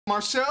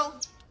Marcel,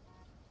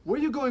 where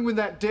are you going with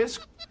that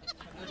disc?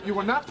 You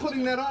are not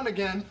putting that on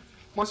again.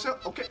 Marcel,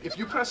 okay, if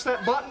you press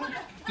that button,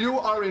 you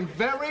are in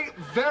very,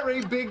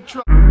 very big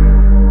trouble.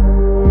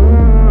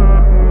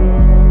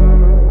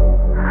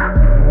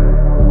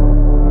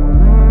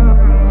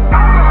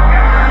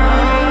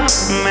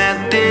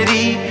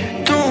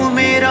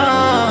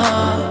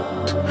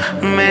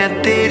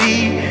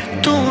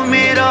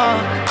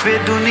 वे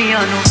दुनिया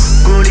नु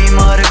गोली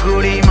मार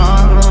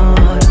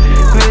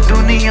वे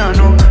दुनिया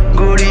नु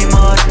गोली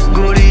मार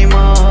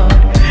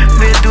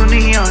वे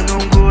दुनिया नु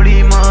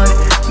गोली मार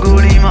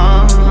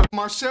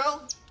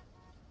Marcel,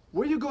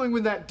 where are you going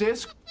with that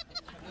disc?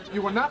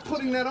 You are not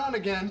putting that on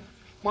again.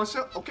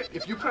 Marcel, okay,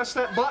 if you press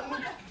that button,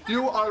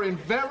 you are in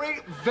very,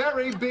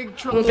 very big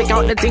trouble. Pick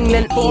out the thing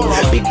then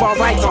big bar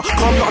writer,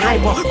 calm not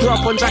hyper. Grew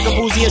up on Dragon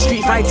Ball Z, a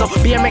Street Fighter,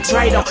 BMX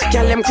rider,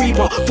 gal them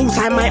creeper,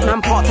 full-time mic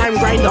man, part-time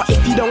grinder.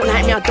 If you don't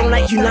like me, I don't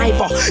like you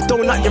neither.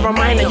 Don't like the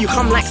reminder, you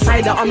come like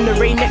cider. I'm the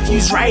Ray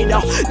Nephew's rider.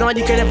 Now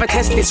you can never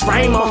test this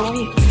rhymer.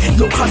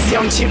 Look, hussy,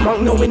 I'm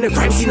chipmunk, knowing the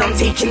crime scene, I'm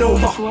taking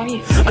over.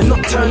 A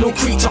nocturnal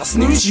creature,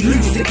 snooze, you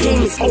lose, the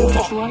game is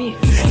over.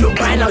 Look,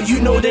 by now you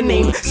know the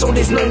name, so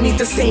there's no need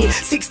to say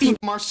 16.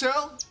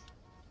 Marcel,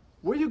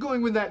 where are you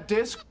going with that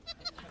disc?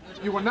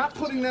 You are not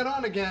putting that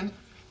on again.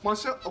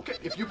 Marcel, okay,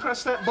 if you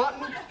press that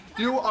button,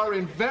 you are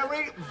in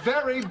very,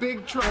 very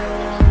big trouble.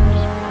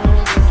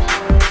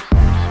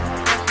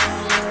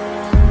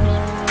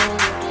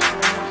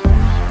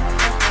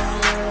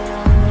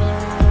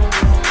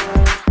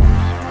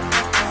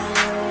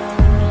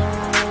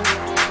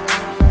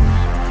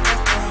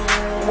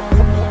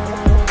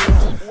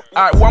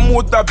 Alright, one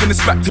more dab, then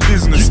it's back to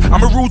business.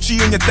 I'm a real G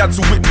and your dad's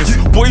a witness.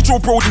 Boy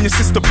drove road and your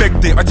sister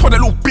begged it. I told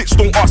that little bitch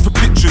don't ask for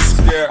pictures.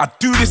 I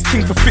do this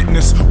thing for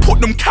fitness.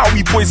 Put them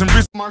cowie boys and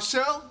wrist.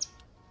 Marcel,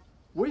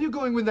 where are you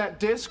going with that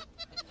disc?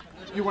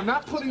 You are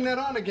not putting that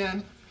on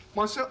again.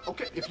 Marcel,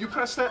 okay, if you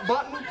press that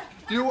button,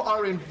 you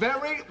are in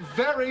very,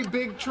 very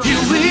big trouble.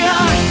 Here we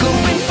are,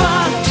 going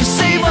far to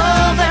save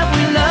all that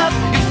we love.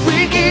 If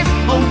we give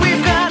all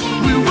we've got,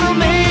 we will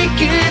make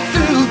it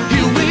through.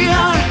 Here we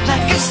are,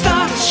 like a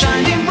star,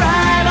 shining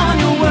bright on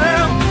your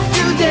world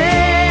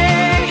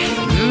today.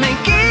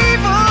 Make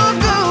evil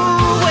go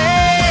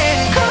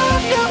away.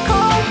 Come your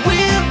cold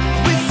will,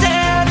 we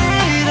set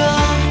it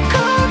all.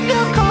 Come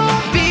your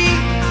cold, be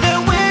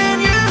there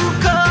when you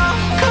call.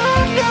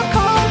 Come your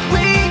cold,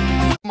 we.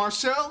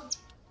 Marcel,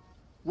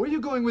 where are you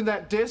going with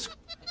that disc?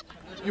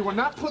 You are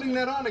not putting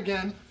that on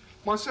again.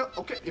 Marcel,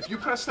 okay, if you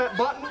press that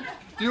button,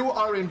 you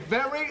are in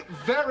very,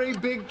 very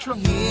big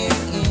trouble. Here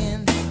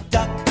in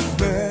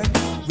Duckburg,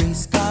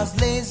 race cars,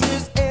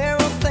 lasers,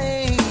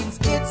 aeroplanes.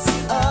 It's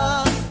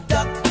a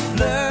duck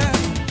blur.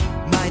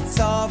 Might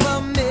solve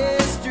a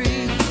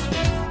mystery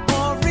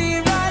or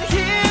rewrite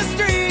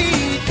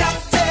history.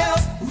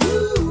 DuckTales,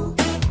 woo.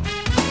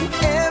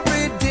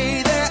 Every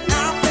day they're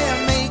out there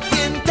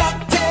making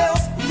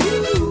DuckTales,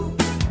 woo.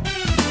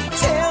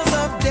 Tales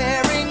of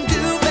daring,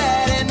 do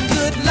bad, and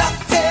good luck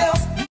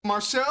tales.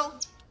 Marcel,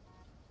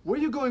 where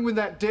are you going with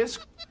that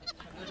disc?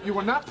 You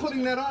are not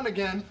putting that on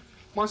again.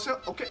 Marcel,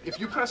 okay, if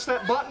you press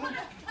that button,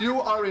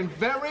 you are in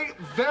very,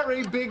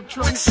 very big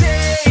trouble.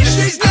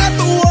 She's not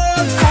the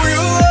one for your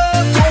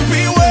love, don't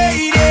be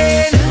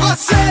waiting. I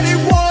said it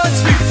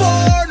once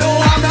before, no,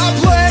 I'm not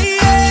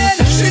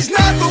playing. She's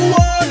not the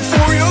one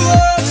for your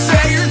love,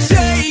 say you're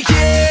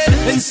taking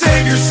and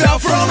save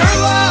yourself from her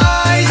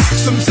lies.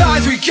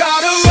 Sometimes we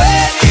gotta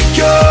let it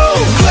go,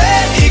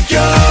 let it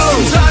go.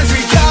 Sometimes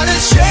we gotta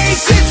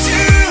chase it to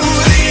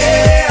the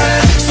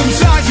end.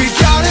 Sometimes we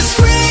gotta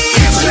scream,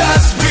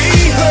 just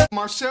be heard.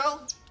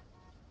 Marcel,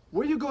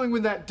 where are you going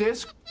with that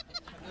disc?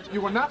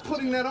 You are not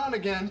putting that on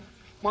again.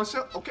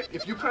 Marcel, okay,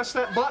 if you press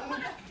that button,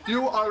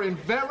 you are in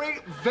very,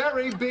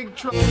 very big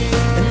trouble.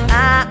 And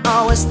I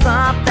always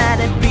thought that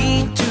it'd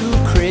be too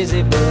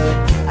crazy, but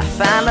I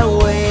found a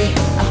way,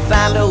 I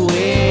found a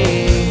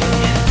way.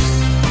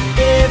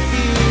 If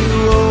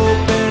you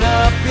open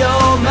up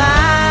your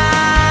mind,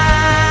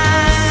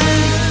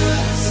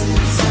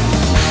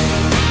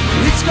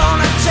 it's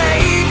gonna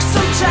take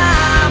some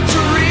time to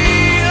realize.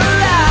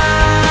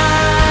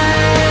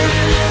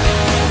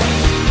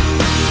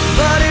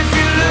 But if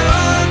you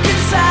look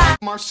inside.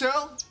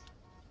 Marcel,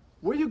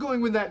 where are you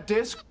going with that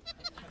disc?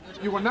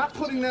 You are not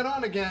putting that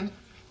on again.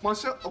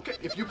 Marcel, okay,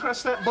 if you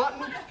press that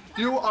button,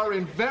 you are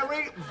in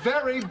very,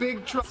 very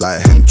big trouble.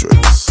 Like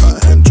Hendrix,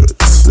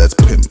 let's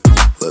pimp,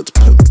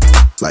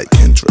 like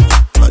Kendrick,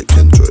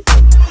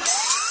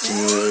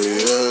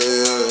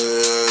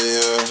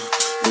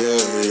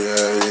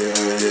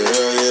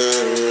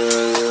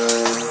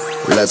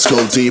 Let's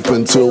go deep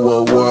into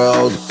a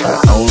world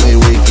that only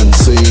we can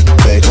see.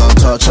 They can't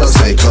touch us,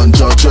 they can't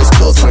judge us,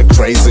 cause we're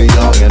crazy,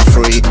 young and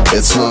free.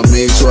 It's not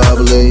me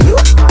troubling you,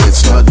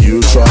 it's not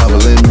you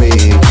troubling me.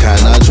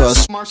 Can I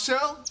trust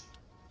Marcel,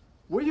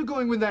 where are you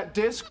going with that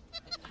disc?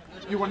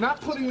 You are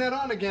not putting that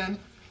on again.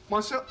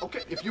 Marcel,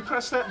 okay, if you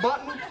press that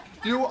button,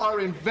 you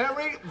are in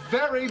very,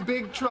 very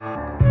big trouble.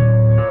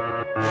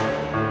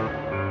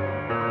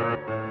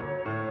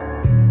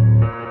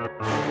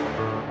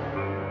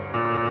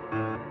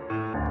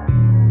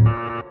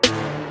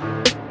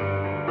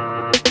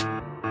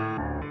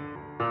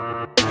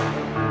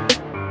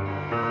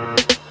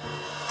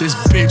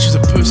 this bitch is a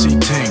pussy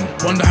ting.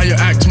 Wonder how you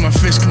act to my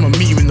fist, come and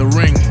meet you in the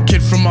ring.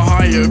 Kid from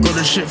Ohio, got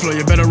a shit flow,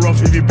 you're better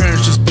off if your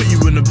parents just put you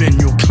in the bin,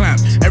 you'll clamp.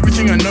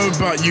 Everything I know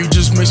about you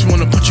just makes me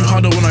wanna put you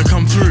harder when I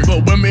come through.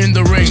 But when we're in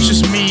the ring, it's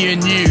just me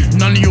and you.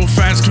 None of your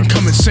fans can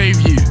come and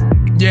save you.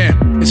 Yeah,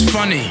 it's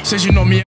funny, says you're not me.